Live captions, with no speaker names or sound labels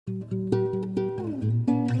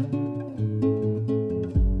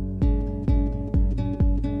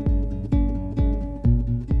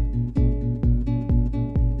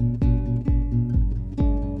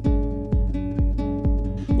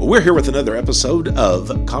We're here with another episode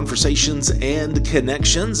of Conversations and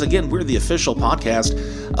Connections. Again, we're the official podcast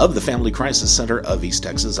of the Family Crisis Center of East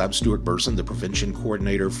Texas. I'm Stuart Burson, the prevention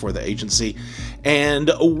coordinator for the agency.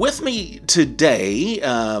 And with me today,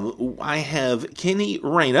 I have Kinnie,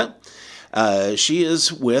 Reina. She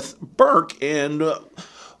is with Burke, and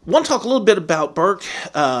want to talk a little bit about Burke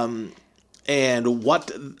and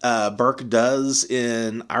what Burke does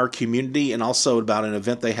in our community, and also about an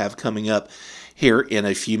event they have coming up here in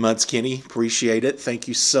a few months. Kinnie, appreciate it. Thank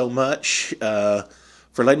you so much for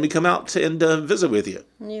letting me come out and visit with you.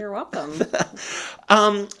 You're welcome.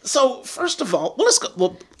 So first of all, let's go.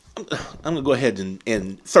 Well, I'm going to go ahead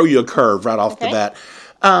and throw you a curve right off the bat.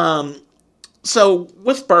 So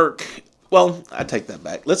with Burke, well, I take that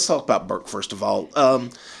back. Let's talk about Burke first of all.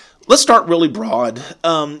 Let's start really broad.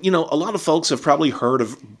 A lot of folks have probably heard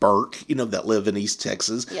of Burke, that live in East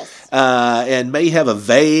Texas. Yes. And may have a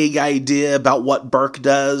vague idea about what Burke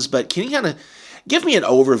does, but can you kind of give me an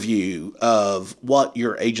overview of what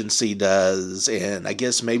your agency does and I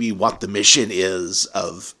guess maybe what the mission is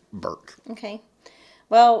of Burke? Okay.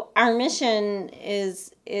 Well, our mission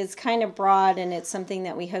is kind of broad, and it's something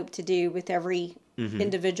that we hope to do with every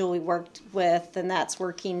individual we worked with, and that's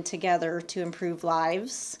working together to improve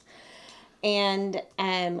lives. And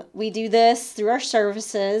we do this through our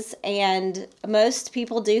services, and most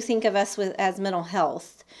people do think of us as mental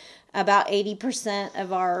health. About 80%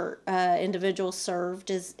 of our individuals served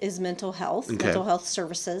is mental health, mental health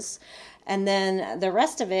services. And then the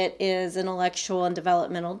rest of it is intellectual and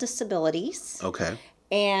developmental disabilities. Okay.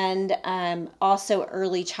 And also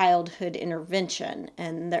early childhood intervention.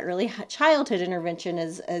 And the early childhood intervention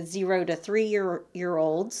is 0 to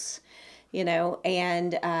 3-year-olds.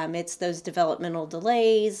 And it's those developmental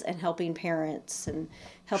delays and helping parents and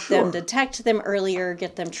help them detect them earlier,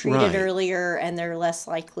 get them treated earlier, and they're less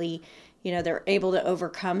likely, they're able to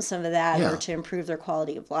overcome some of that or to improve their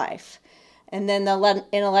quality of life. And then the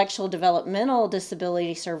intellectual developmental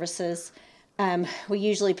disability services, we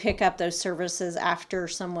usually pick up those services after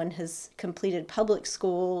someone has completed public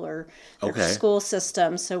school or their school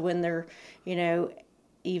system. So when they're,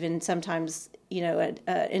 even sometimes, an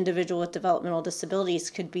individual with developmental disabilities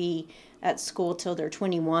could be at school till they're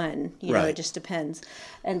 21. It just depends.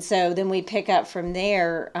 And so then we pick up from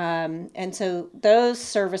there. And so those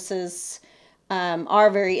services are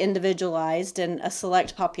very individualized and a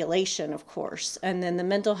select population, of course. And then the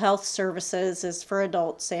mental health services is for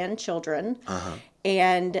adults and children.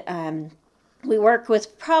 And we work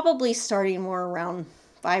with probably starting more around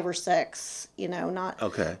 5 or 6,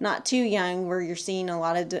 not too young, where you're seeing a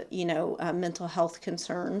lot of, mental health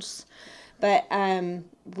concerns. But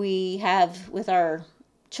we have, with our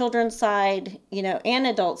children's side, and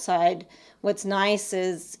adult side, what's nice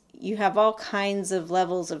is you have all kinds of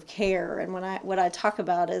levels of care. And what I talk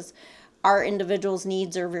about is our individuals'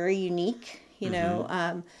 needs are very unique,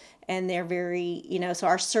 and they're very, so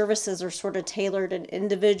our services are sort of tailored and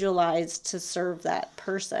individualized to serve that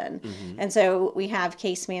person. And so we have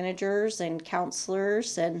case managers and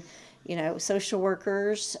counselors and, social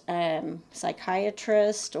workers,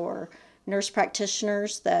 psychiatrists or nurse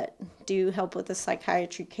practitioners that do help with the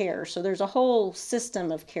psychiatry care. So there's a whole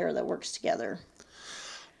system of care that works together.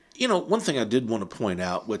 One thing I did want to point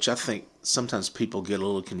out, which I think sometimes people get a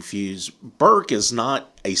little confused, Burke is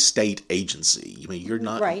not a state agency. You're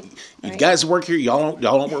not. You guys work here. Y'all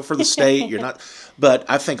don't work for the state. You're not. But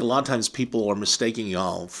I think a lot of times people are mistaking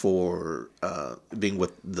y'all for being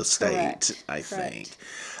with the state. Correct. I think.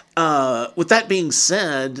 With that being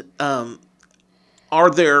said,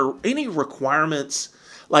 are there any requirements?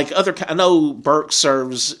 Like I know Burke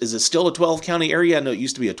serves, is it still a 12-county area? I know it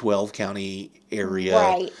used to be a 12-county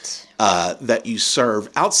area that you serve.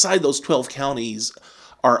 Outside those 12 counties,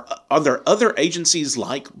 are there other agencies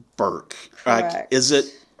like Burke? Correct. Is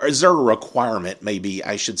there a requirement, maybe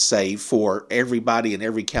I should say, for everybody in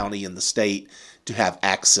every county in the state to have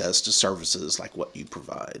access to services like what you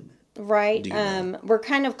provide? Right. We're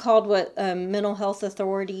kind of called mental health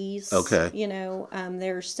authorities. Okay.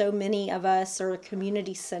 There's so many of us are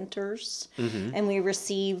community centers, and we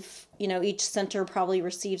receive, each center probably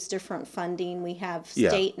receives different funding. We have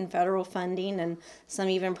state and federal funding and some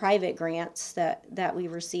even private grants that we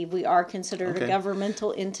receive. We are considered a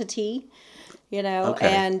governmental entity.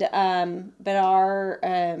 And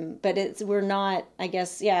we're not, I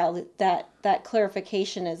guess, that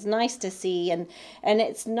clarification is nice to see. And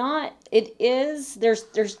it's not, it is,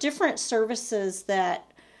 there's different services that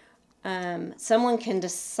someone can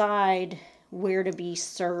decide where to be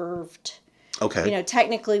served. Okay.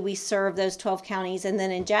 Technically we serve those 12 counties, and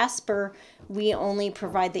then in Jasper, we only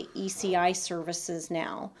provide the ECI services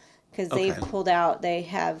now. because they've pulled out,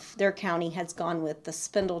 their county has gone with the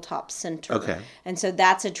Spindletop Center. Okay. And so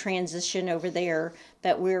that's a transition over there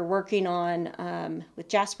that we're working on with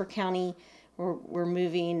Jasper County. We're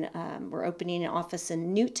moving, we're opening an office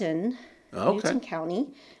in Newton County,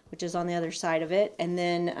 which is on the other side of it. And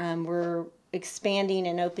then we're expanding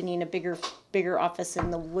and opening a bigger office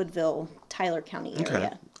in the Woodville, Tyler County area. Okay.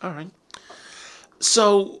 All right.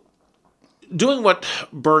 So, doing what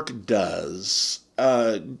Burke does,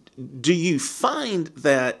 do you find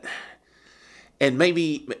that, and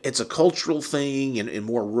maybe it's a cultural thing in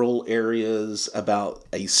more rural areas, about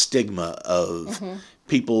a stigma of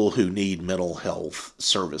people who need mental health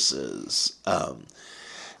services?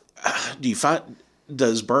 Do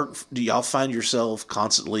y'all find yourself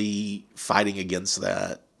constantly fighting against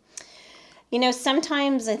that?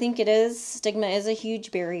 Sometimes I think stigma is a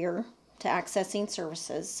huge barrier to accessing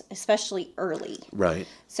services, especially early. Right.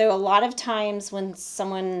 So a lot of times when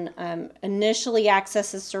someone initially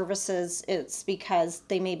accesses services, it's because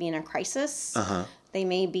they may be in a crisis. They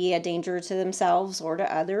may be a danger to themselves or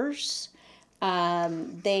to others.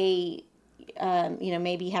 They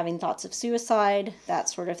maybe having thoughts of suicide, that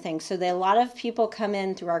sort of thing. So a lot of people come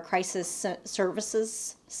in through our crisis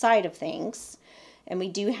services side of things, and we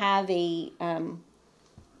do have a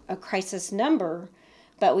crisis number,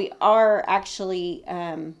 but we are actually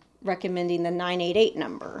recommending the 988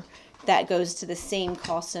 number that goes to the same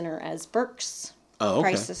call center as Burke's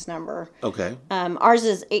crisis number. Okay. Ours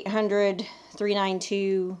is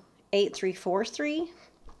 800-392-8343,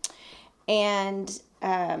 and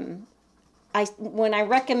when I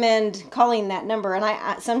recommend calling that number, and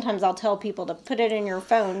I sometimes I'll tell people to put it in your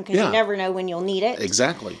phone because you never know when you'll need it.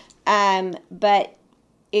 Exactly. But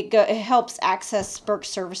it helps access Burke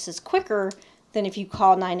services quicker than if you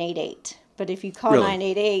call 988. But if you call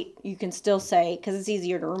 988, you can still say, because it's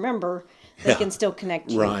easier to remember, they can still connect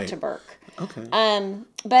you to Burke. Okay.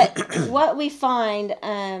 But what we find,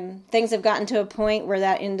 things have gotten to a point where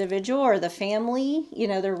that individual or the family,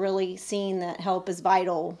 they're really seeing that help is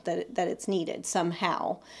vital, that it's needed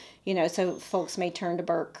somehow. So folks may turn to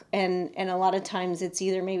Burke. And a lot of times it's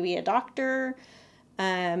either maybe a doctor,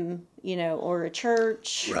 or a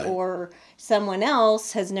church, or someone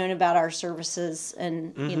else has known about our services,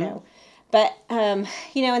 and, But,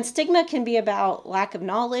 and stigma can be about lack of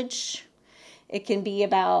knowledge. It can be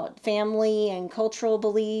about family and cultural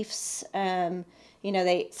beliefs.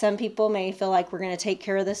 Some people may feel like we're going to take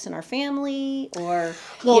care of this in our family, or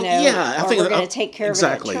we're going to take care of it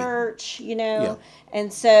at church.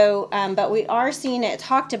 And so, but we are seeing it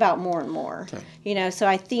talked about more and more. Okay. So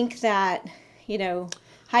I think that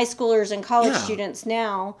high schoolers and college students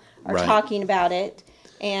now are talking about it,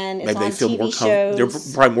 and it's maybe on TV shows. They're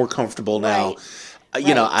probably more comfortable now.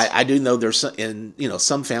 I do know there's in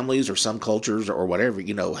some families or some cultures or whatever,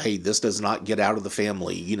 hey, this does not get out of the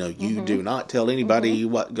family. You do not tell anybody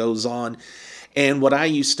what goes on. And what I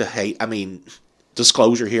used to hate,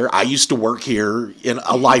 disclosure here, I used to work here in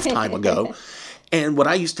a lifetime ago. And what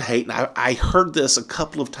I used to hate, and I heard this a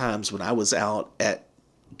couple of times when I was out at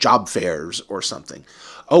job fairs or something.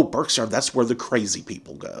 Oh, Berkshire, that's where the crazy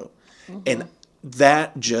people go. And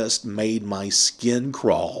that just made my skin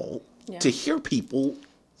crawl to hear people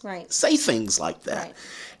say things like that. Right.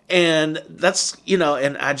 And that's,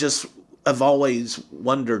 and I've always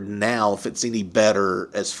wondered now if it's any better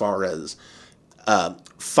as far as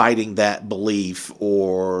fighting that belief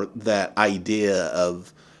or that idea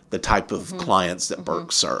of the type of clients that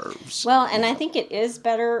Burke serves. Well, and I think it is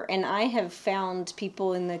better, and I have found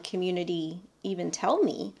people in the community even tell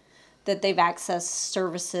me that they've accessed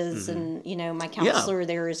services, and, my counselor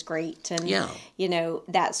there is great, and,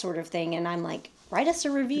 that sort of thing. And I'm like, write us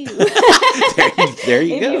a review. there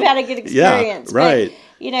you go. If you've had a good experience. Yeah, right.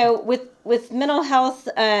 But, with mental health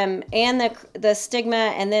and the stigma,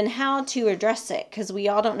 and then how to address it, because we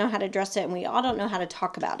all don't know how to address it, and we all don't know how to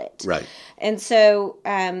talk about it. Right. And so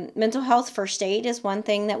mental health first aid is one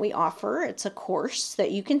thing that we offer. It's a course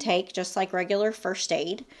that you can take just like regular first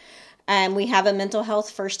aid. We have a mental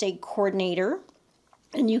health first aid coordinator,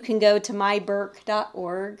 and you can go to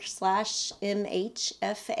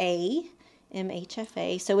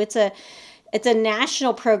myburke.org/MHFA. So it's a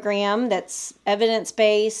national program that's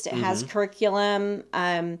evidence-based. It has curriculum,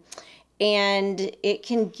 and it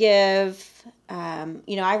can give,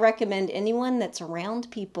 I recommend anyone that's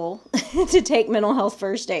around people to take mental health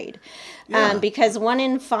first aid, because 1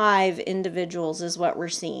 in 5 individuals is what we're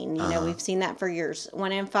seeing. We've seen that for years.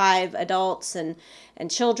 1 in 5 adults and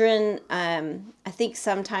children. I think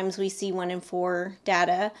sometimes we see 1 in 4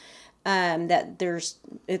 data. that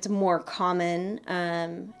it's more common.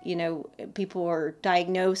 People are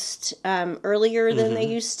diagnosed earlier than they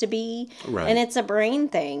used to be, Right. and it's a brain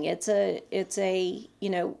thing. It's a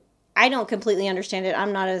I don't completely understand it.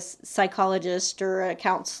 I'm not a psychologist or a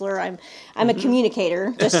counselor. I'm a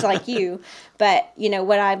communicator, just like you. But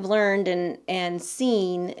what I've learned and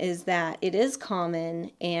seen is that it is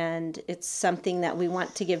common, and it's something that we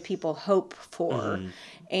want to give people hope for.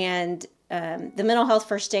 And the mental health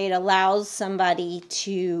first aid allows somebody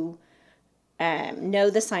to know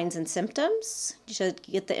the signs and symptoms, to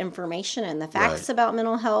get the information and the facts about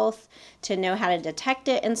mental health, to know how to detect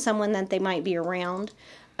it in someone that they might be around.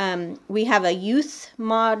 We have a youth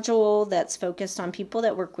module that's focused on people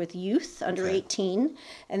that work with youth under 18.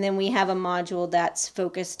 And then we have a module that's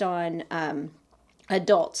focused on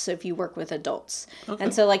adults, so if you work with adults.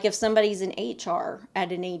 And so like if somebody's in HR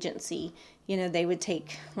at an agency, they would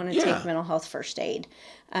want to take mental health first aid.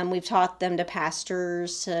 We've taught them to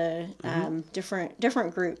pastors, to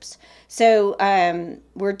different groups. So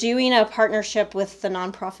we're doing a partnership with the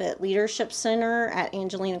Nonprofit Leadership Center at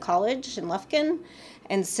Angelina College in Lufkin.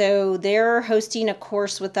 And so they're hosting a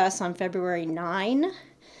course with us on February 9.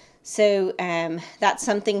 So that's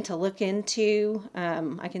something to look into.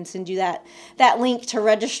 I can send you that link to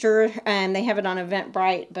register. They have it on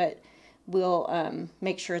Eventbrite, but we'll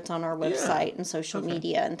make sure it's on our website and social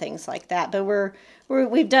media and things like that. But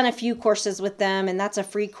we've done a few courses with them, and that's a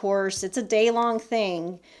free course. It's a day-long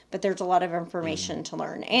thing, but there's a lot of information to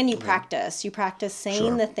learn. And you practice. You practice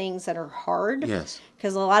saying the things that are hard. Yes.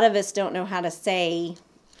 Because a lot of us don't know how to say,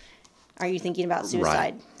 are you thinking about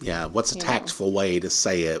suicide? Right. Yeah. What's a tactful way to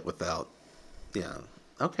say it without,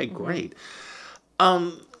 Okay, great.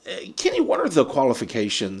 Kinnie, what are the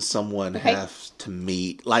qualifications someone has to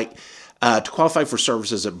meet? Like, to qualify for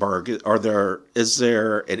services at Burke, is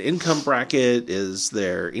there an income bracket? Is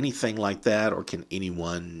there anything like that? Or can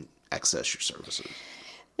anyone access your services?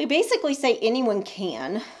 We basically say anyone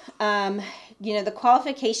can. The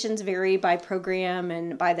qualifications vary by program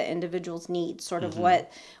and by the individual's needs, sort of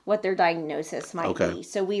what their diagnosis might be.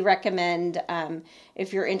 So we recommend,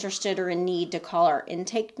 if you're interested or in need, to call our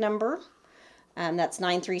intake number. That's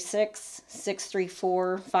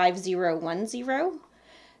 936-634-5010.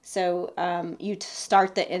 So you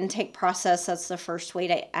start the intake process. That's the first way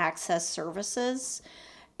to access services.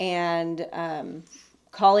 And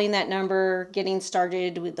calling that number, getting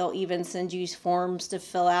started, they'll even send you forms to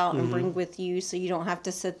fill out and bring with you, so you don't have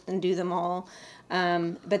to sit and do them all.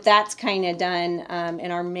 But that's kind of done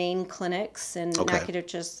in our main clinics in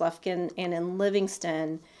Nacogdoches, Lufkin, and in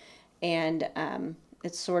Livingston. And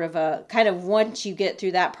it's sort of a kind of, once you get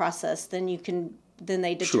through that process, then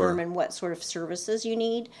they determine what sort of services you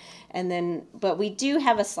need. And then, but we do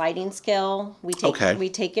have a sliding scale. We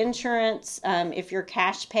take insurance. If you're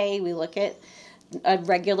cash pay, we look at a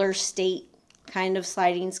regular state kind of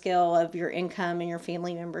sliding scale of your income and your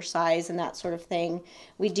family member size and that sort of thing.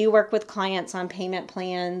 We do work with clients on payment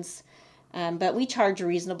plans, but we charge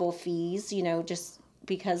reasonable fees, just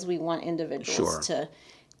because we want individuals to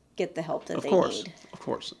get the help that they need. Of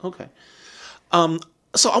course. Okay.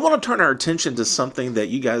 So I want to turn our attention to something that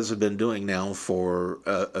you guys have been doing now for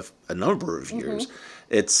a number of years.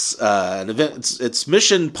 It's an event. It's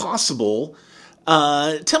Mission Possible.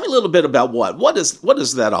 Tell me a little bit about what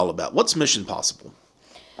is that all about? What's Mission Possible?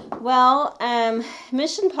 Well,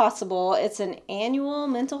 Mission Possible, it's an annual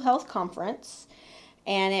mental health conference,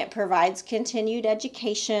 and it provides continued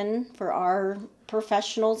education for our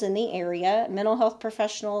professionals in the area, mental health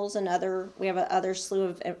professionals and we have other slew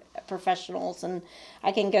of professionals, and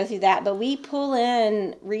I can go through that. But we pull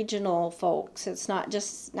in regional folks. It's not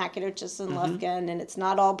just Nacogdoches and Lufkin, and it's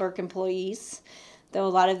not all Burke employees, though a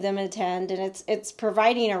lot of them attend. And it's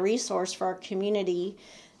providing a resource for our community,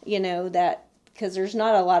 that because there's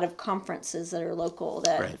not a lot of conferences that are local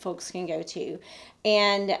that folks can go to.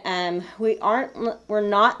 And we're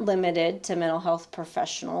not limited to mental health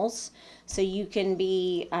professionals. So you can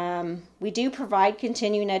be, we do provide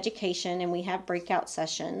continuing education, and we have breakout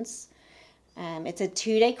sessions. It's a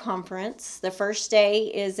 2-day conference. The first day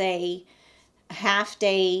is a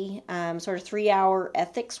half-day, sort of 3-hour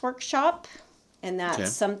ethics workshop. And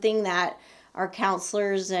that's something that our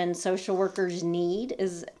counselors and social workers need,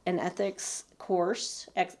 is an ethics course,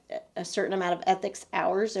 a certain amount of ethics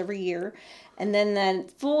hours every year. And then the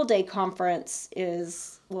full day conference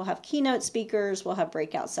we'll have keynote speakers, we'll have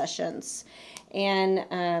breakout sessions. And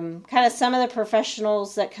kind of some of the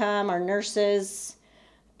professionals that come are nurses,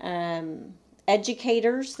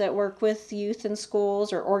 educators that work with youth in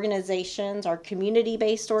schools or organizations, our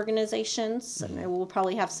community-based organizations. And we'll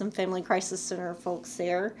probably have some family crisis center folks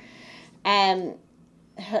there.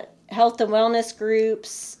 health and wellness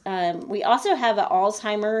groups. We also have an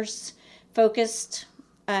Alzheimer's focused.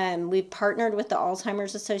 We've partnered with the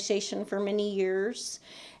Alzheimer's Association for many years,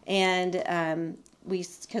 and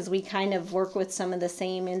because we kind of work with some of the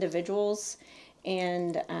same individuals,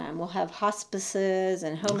 and we'll have hospices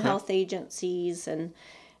and home health agencies, and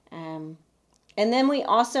then we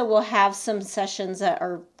also will have some sessions that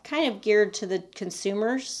are kind of geared to the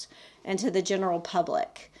consumers and to the general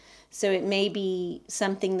public. So it may be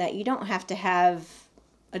something that you don't have to have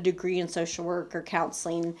a degree in social work or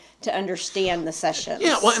counseling to understand the sessions.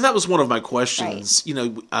 Yeah, well, and that was one of my questions.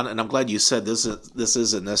 Right. And I'm glad you said this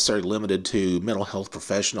isn't necessarily limited to mental health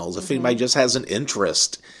professionals. If anybody just has an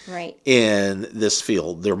interest in this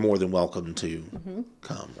field, they're more than welcome to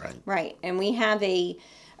come, right? Right, and we have a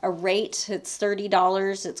rate. It's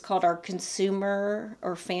 $30. It's called our consumer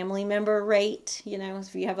or family member rate.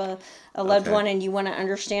 If you have a loved one and you want to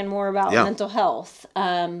understand more about mental health,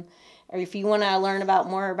 or if you want to learn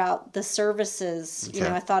more about the services,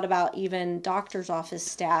 I thought about even doctor's office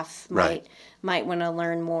staff might want to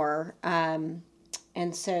learn more. And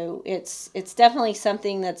so it's definitely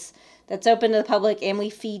something that's open to the public, and we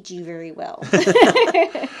feed you very well.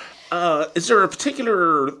 Is there a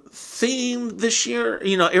particular theme this year?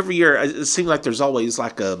 Every year it seems like there's always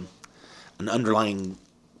like an underlying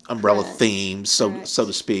umbrella theme, so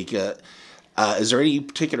to speak. Is there any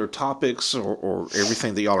particular topics or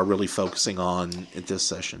everything that y'all are really focusing on at this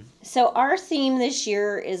session? So our theme this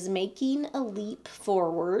year is making a leap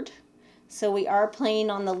forward. So we are playing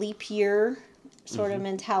on the leap year sort of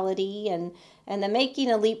mentality, and the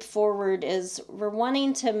making a leap forward is we're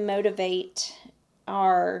wanting to motivate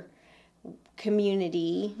our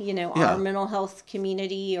community, our mental health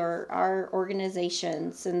community or our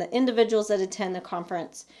organizations and the individuals that attend the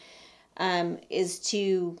conference, is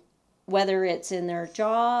to, whether it's in their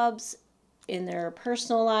jobs, in their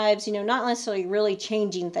personal lives, not necessarily really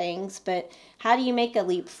changing things, but how do you make a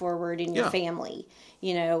leap forward in your family,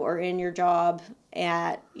 or in your job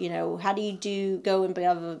how do you go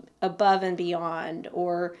above and beyond,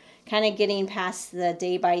 or kind of getting past the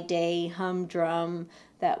day-by-day humdrum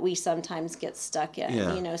that we sometimes get stuck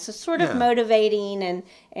in, so sort of motivating and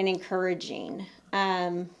encouraging.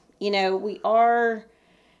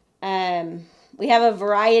 We have a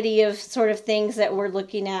variety of sort of things that we're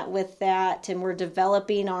looking at with that, and we're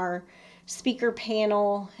developing our speaker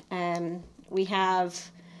panel.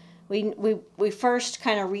 We first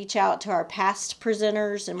kind of reach out to our past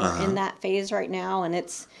presenters, and we're in that phase right now. And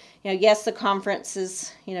it's, yes, the conference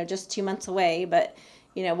is, just 2 months away, but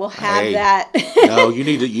we'll have that. No, you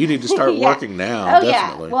need to start working now. Oh,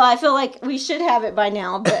 definitely. Yeah. Well, I feel like we should have it by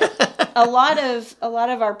now, but a lot of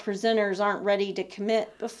our presenters aren't ready to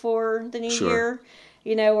commit before the new year.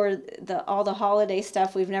 Or all the holiday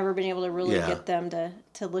stuff. We've never been able to really get them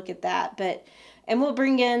to look at that. And we'll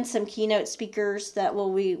bring in some keynote speakers that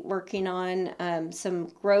will be working on some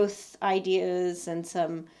growth ideas and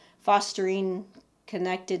some fostering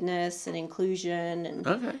connectedness and inclusion, and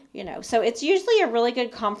so it's usually a really good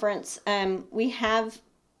conference. We had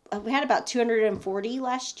about 240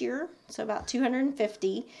 last year, so about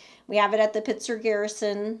 250. We have it at the Pitzer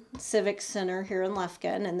Garrison Civic Center here in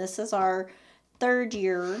Lufkin, and this is our third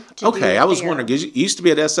year to do it I was there. wondering, because it used to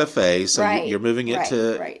be at SFA, so you're moving it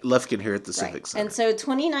to Lufkin here at the Civic Center. And so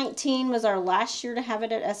 2019 was our last year to have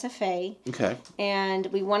it at SFA. Okay. And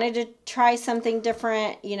we wanted to try something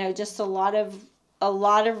different, just a lot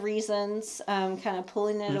of reasons, kind of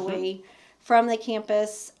pulling it away from the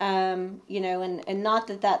campus, and not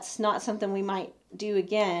that that's not something we might do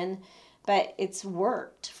again, but it's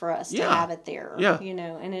worked for us to have it there,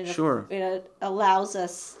 and it allows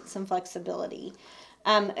us some flexibility.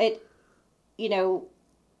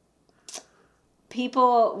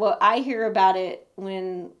 People, I hear about it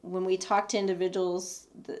when we talk to individuals,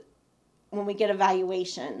 when we get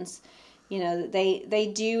evaluations,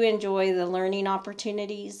 they do enjoy the learning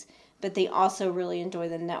opportunities, but they also really enjoy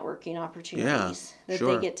the networking opportunities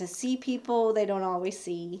they get to see people they don't always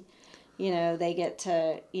see. They get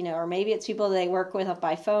to, or maybe it's people they work with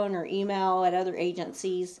by phone or email at other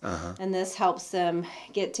agencies. And this helps them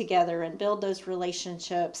get together and build those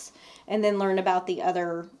relationships, and then learn about the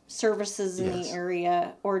other services in the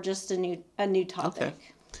area, or just a new topic. Okay.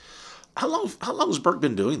 How long has Burke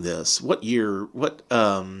been doing this? What year? What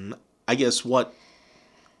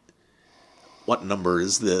number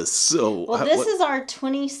is this? So, this is our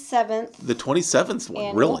 27th. The 27th one,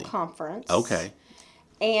 annual really? Conference. Okay.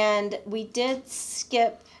 And we did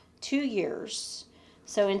skip 2 years.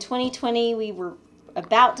 So in 2020, we were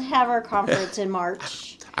about to have our conference in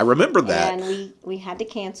March. I remember that. And we had to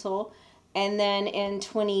cancel. And then in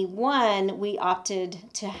 21, we opted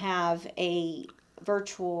to have a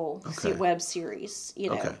virtual web series,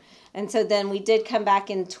 Okay. And so then we did come back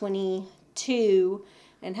in 22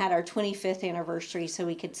 and had our 25th anniversary so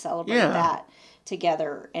we could celebrate that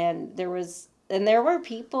together. And there were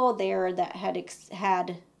people there that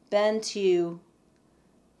had been to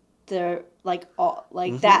the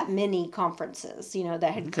that many conferences,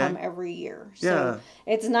 that had come every year. So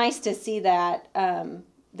it's nice to see that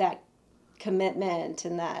that commitment,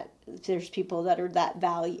 and that there's people that are that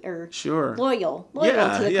value or loyal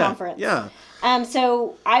to the conference. Yeah.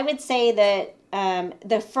 So I would say that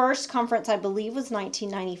the first conference, I believe, was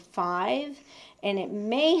 1995, and it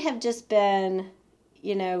may have just been,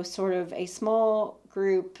 sort of a small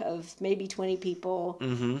group of maybe 20 people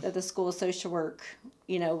that the School of Social Work,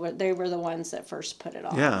 they were the ones that first put it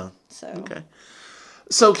on. Yeah.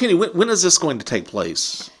 So, Kinnie, when is this going to take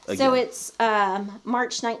place again? So it's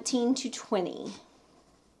March 19 to 20.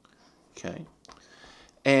 Okay.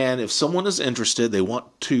 And if someone is interested, they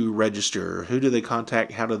want to register, who do they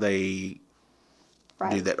contact? How do they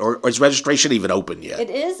do that? Or is registration even open yet? It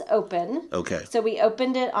is open. Okay. So we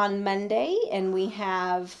opened it on Monday, and we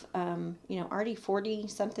have, already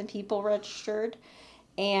 40-something people registered.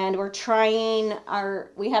 And we're trying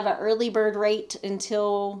we have an early bird rate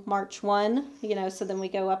until March 1, so then we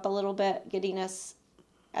go up a little bit, getting us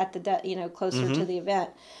at the, closer to the event.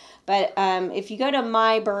 But if you go to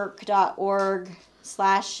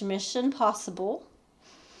myburke.org/Mission Possible,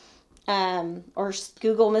 or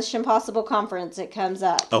Google Mission Possible Conference, it comes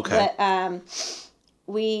up. Okay. But and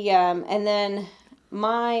then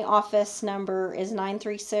my office number is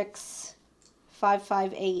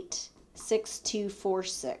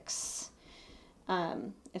 936-558-6246.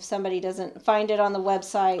 If somebody doesn't find it on the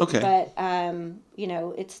website, but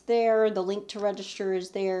it's there. The link to register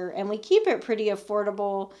is there, and we keep it pretty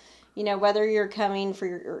affordable. Whether you're coming for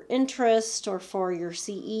your interest or for your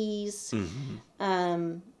CEs,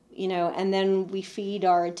 and then we feed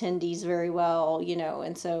our attendees very well,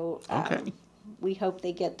 and so we hope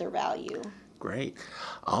they get their value. Great.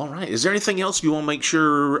 All right. Is there anything else you want to make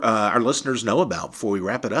sure our listeners know about before we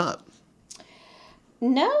wrap it up?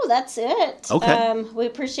 No, that's it. Okay. We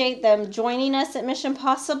appreciate them joining us at Mission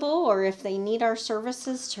Possible, or if they need our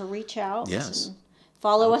services, to reach out. Yes. And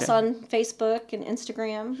follow us on Facebook and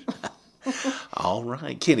Instagram. All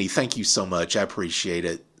right. Kinnie, thank you so much. I appreciate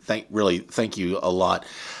it. Thank you a lot.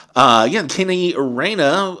 Again, Kinnie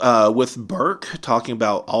Reina with Burke, talking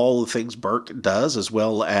about all the things Burke does, as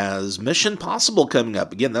well as Mission Possible coming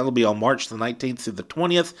up. Again, that'll be on March the 19th through the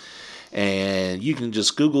 20th. And you can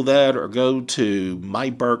just Google that or go to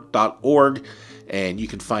myburke.org, and you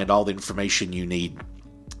can find all the information you need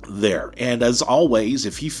there. And as always,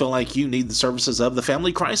 if you feel like you need the services of the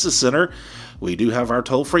Family Crisis Center, we do have our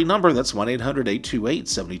toll-free number. That's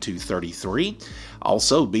 1-800-828-7233.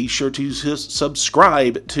 Also, be sure to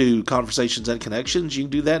subscribe to Conversations and Connections. You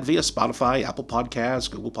can do that via Spotify, Apple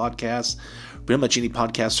Podcasts, Google Podcasts, pretty much any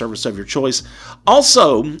podcast service of your choice.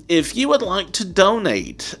 Also, if you would like to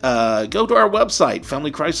donate, go to our website,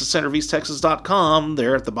 FamilyCrisisCenterofEastTexas.com.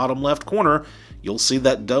 There at the bottom left corner, you'll see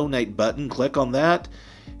that donate button. Click on that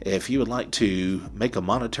if you would like to make a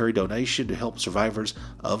monetary donation to help survivors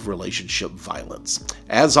of relationship violence.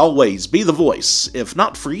 As always, be the voice, if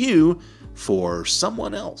not for you, for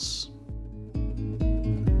someone else.